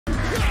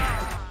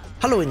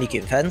Hello indie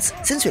game fans,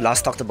 since we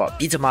last talked about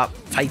beat 'em up,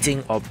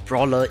 fighting or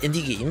brawler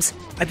indie games,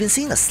 I've been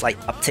seeing a slight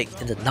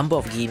uptick in the number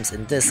of games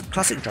in this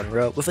classic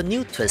genre with a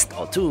new twist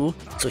or two,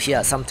 so here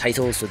are some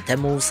titles with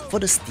demos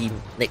for the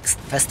Steam Next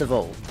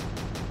Festival.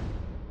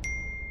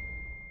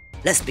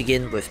 Let's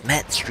begin with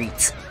Mad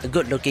Streets, a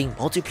good-looking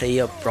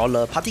multiplayer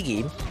brawler party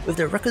game with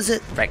the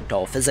requisite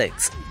ragdoll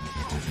physics.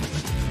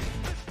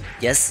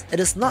 Yes, it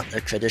is not a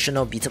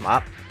traditional beat 'em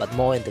up, but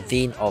more in the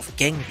vein of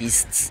Gang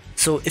Beasts.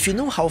 So if you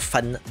know how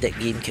fun that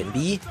game can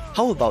be,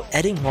 how about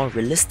adding more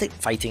realistic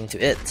fighting to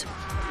it?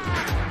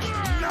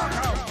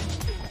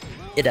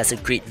 It has a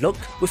great look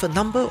with a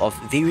number of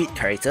varied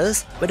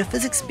characters, where the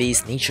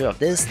physics-based nature of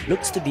this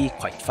looks to be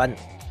quite fun.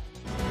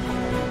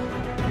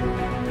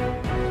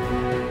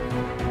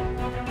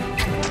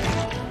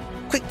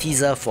 Quick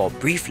teaser for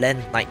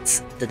Briefland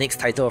Nights, the next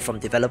title from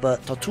developer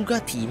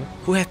Tortuga Team,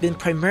 who have been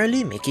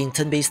primarily making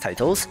turn-based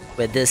titles,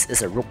 where this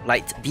is a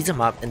roguelite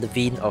beat-em-up in the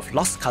vein of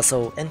Lost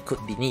Castle and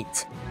could be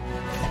neat.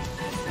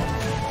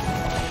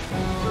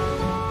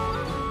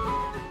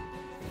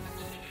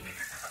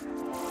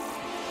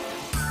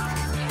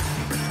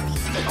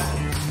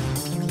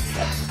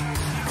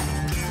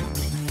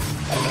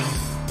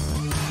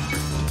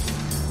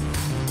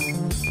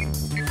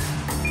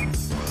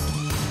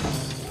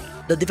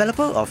 The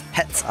developer of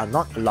Pets Are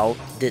Not Allowed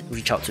did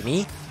reach out to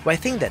me, where I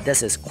think that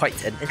this is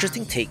quite an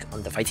interesting take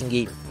on the fighting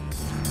game.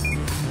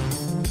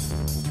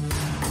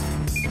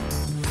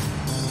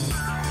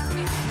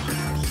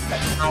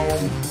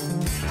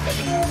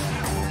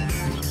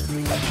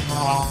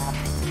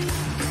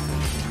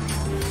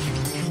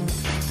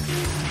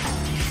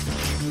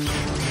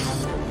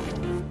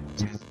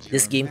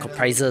 This game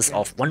comprises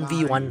of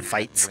 1v1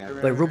 fights,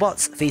 where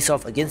robots face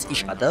off against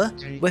each other,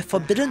 where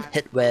forbidden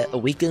hitware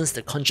awakens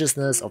the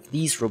consciousness of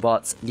these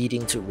robots,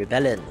 leading to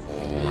rebellion.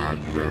 All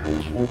land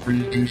rebels will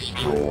be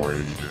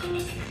destroyed.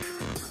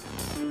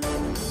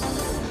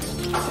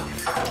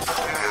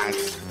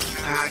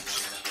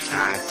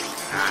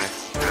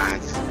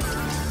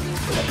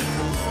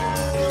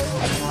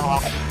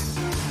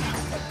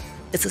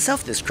 It's a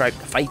self-described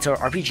fighter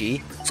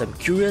RPG, so I'm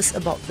curious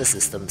about the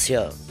systems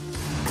here.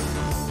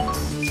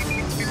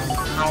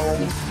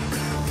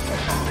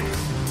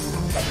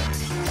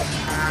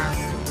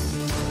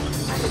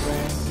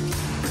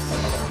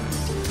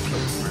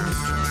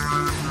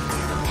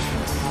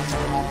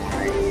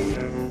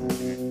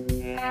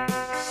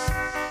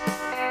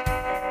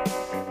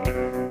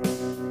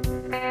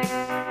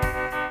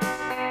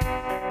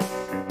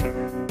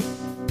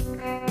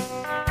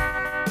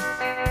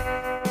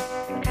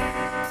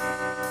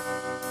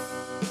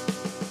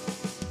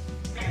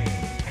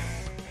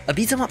 A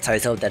beat-em-up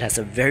title that has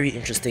a very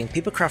interesting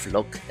papercraft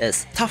look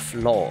is Tough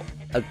Law,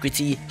 a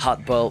gritty,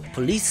 hard-boiled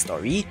police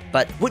story,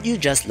 but would you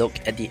just look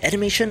at the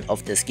animation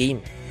of this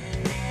game?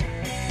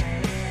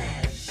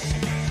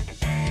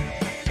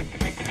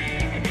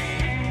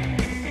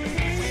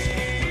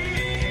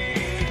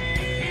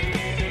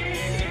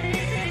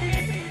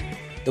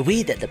 The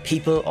way that the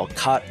paper or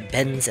card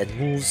bends and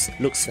moves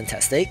looks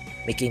fantastic,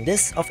 making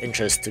this of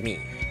interest to me.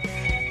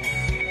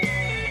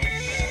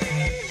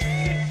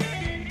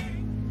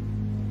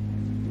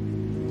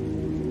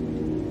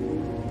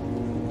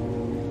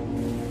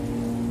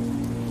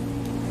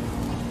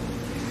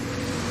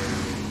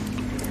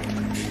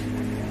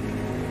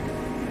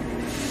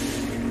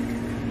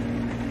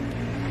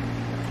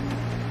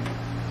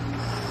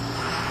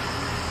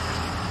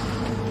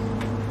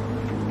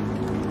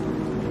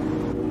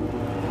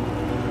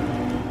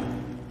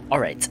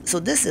 Alright, so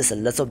this is a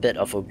little bit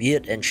of a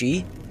weird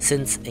entry,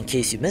 since, in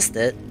case you missed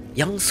it,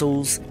 Young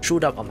Souls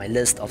showed up on my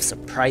list of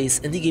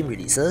surprise indie game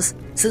releases,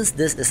 since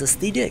this is a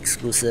Stadia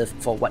exclusive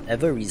for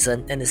whatever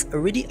reason and is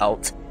already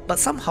out, but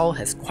somehow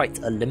has quite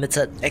a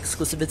limited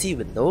exclusivity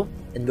window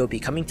and will be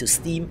coming to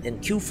Steam in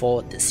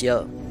Q4 this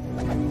year.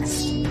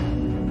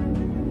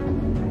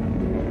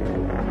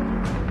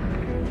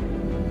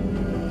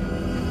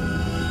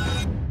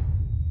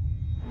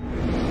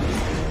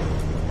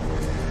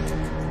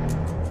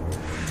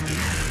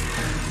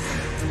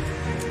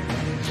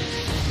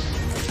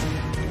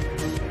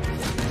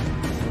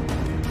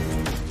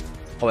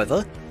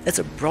 However, it's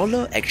a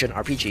brawler action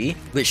RPG,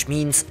 which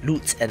means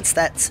loot and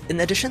stats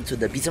in addition to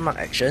the beat-em-up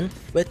action,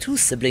 where two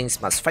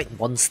siblings must fight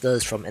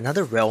monsters from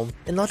another realm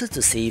in order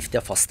to save their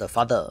foster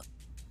father.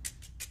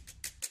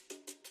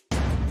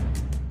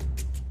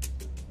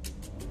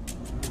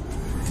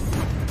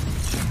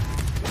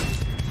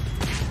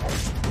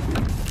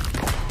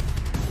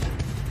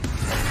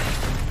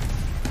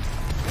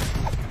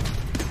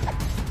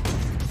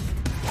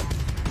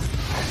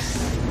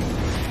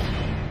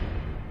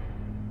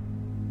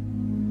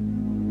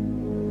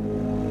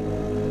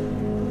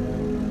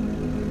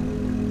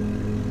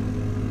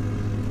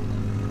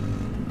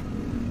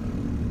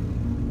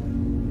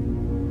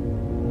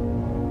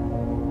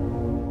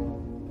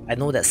 I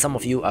know that some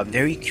of you are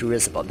very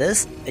curious about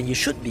this, and you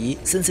should be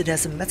since it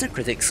has a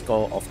Metacritic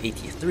score of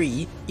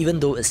 83, even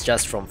though it's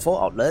just from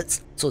 4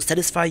 outlets, so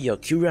satisfy your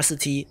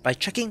curiosity by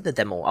checking the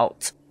demo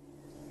out.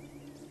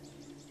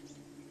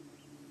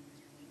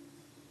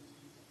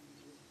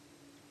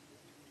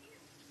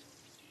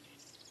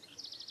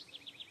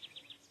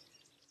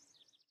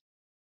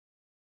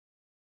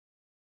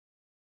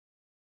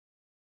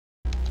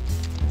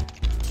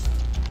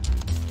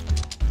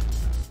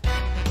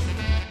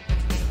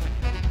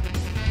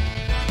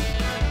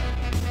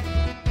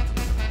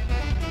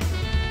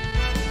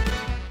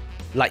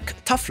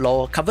 Like Tough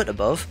Law covered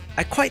above,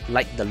 I quite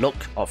liked the look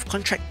of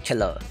Contract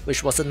Killer,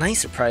 which was a nice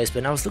surprise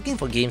when I was looking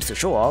for games to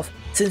show off,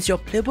 since your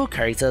playable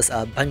characters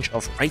are a bunch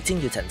of writing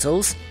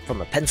utensils,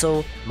 from a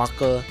pencil,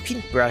 marker,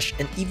 paintbrush,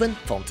 and even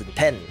fountain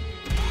pen.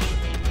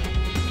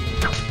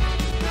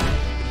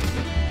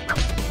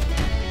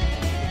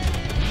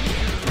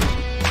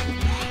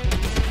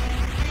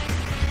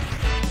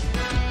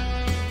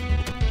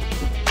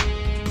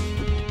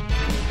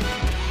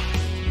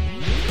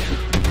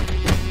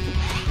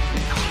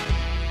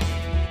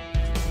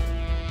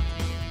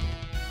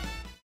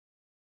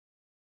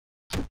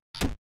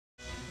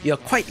 You are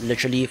quite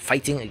literally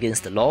fighting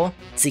against the law,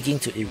 seeking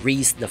to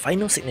erase the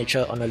final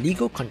signature on a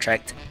legal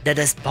contract that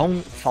has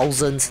bound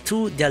thousands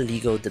to their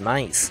legal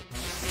demise.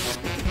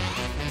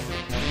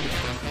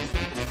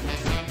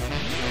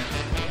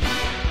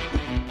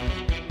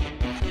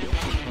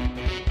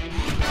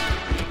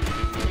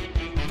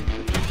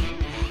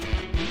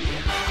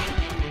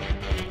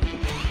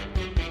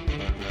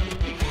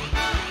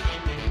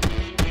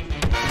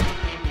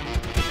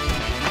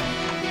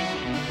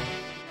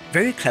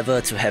 Very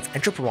clever to have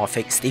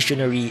anthropomorphic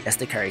stationery as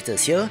the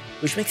characters here,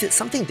 which makes it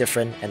something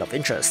different and of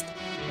interest.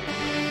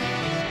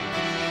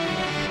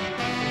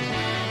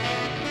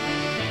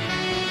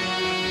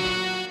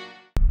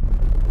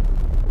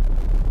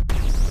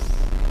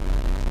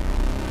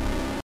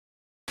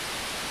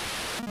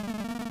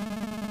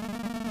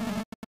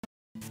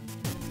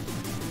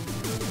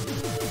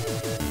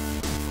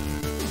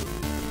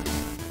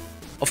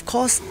 Of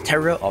course,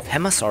 Terror of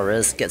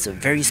Hemasaurus gets a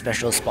very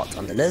special spot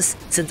on the list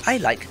since I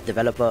like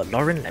developer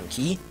Lauren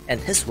Lemke and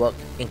his work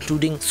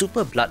including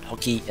Super Blood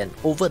Hockey and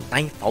over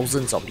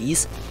 9,000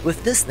 zombies,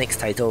 with this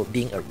next title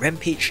being a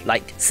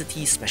Rampage-like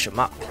city special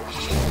mark.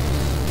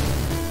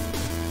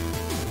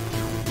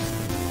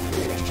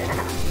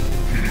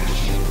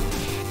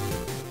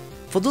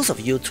 For those of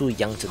you too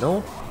young to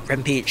know,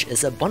 Rampage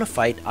is a bona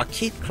fide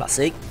arcade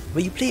classic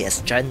where you play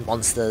as giant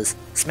monsters,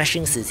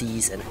 smashing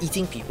cities and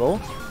eating people,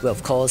 where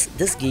of course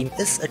this game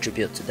is a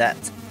tribute to that.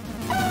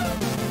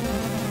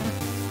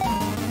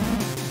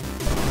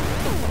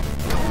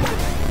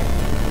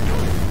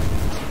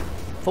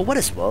 For what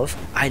it's worth,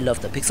 I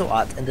love the pixel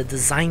art and the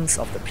designs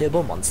of the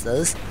playable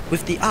monsters,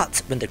 with the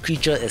art when the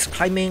creature is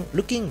climbing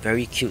looking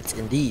very cute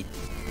indeed.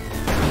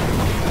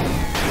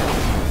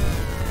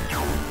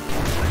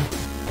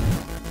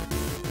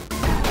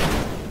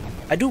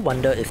 I do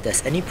wonder if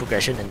there's any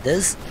progression in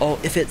this, or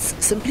if it's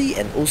simply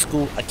an old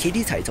school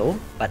arcadey title,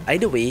 but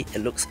either way it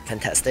looks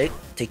fantastic,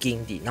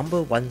 taking the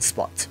 #1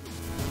 spot.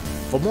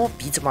 For more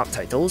beat 'em up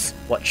titles,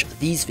 watch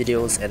these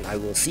videos and I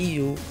will see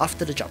you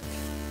after the jump.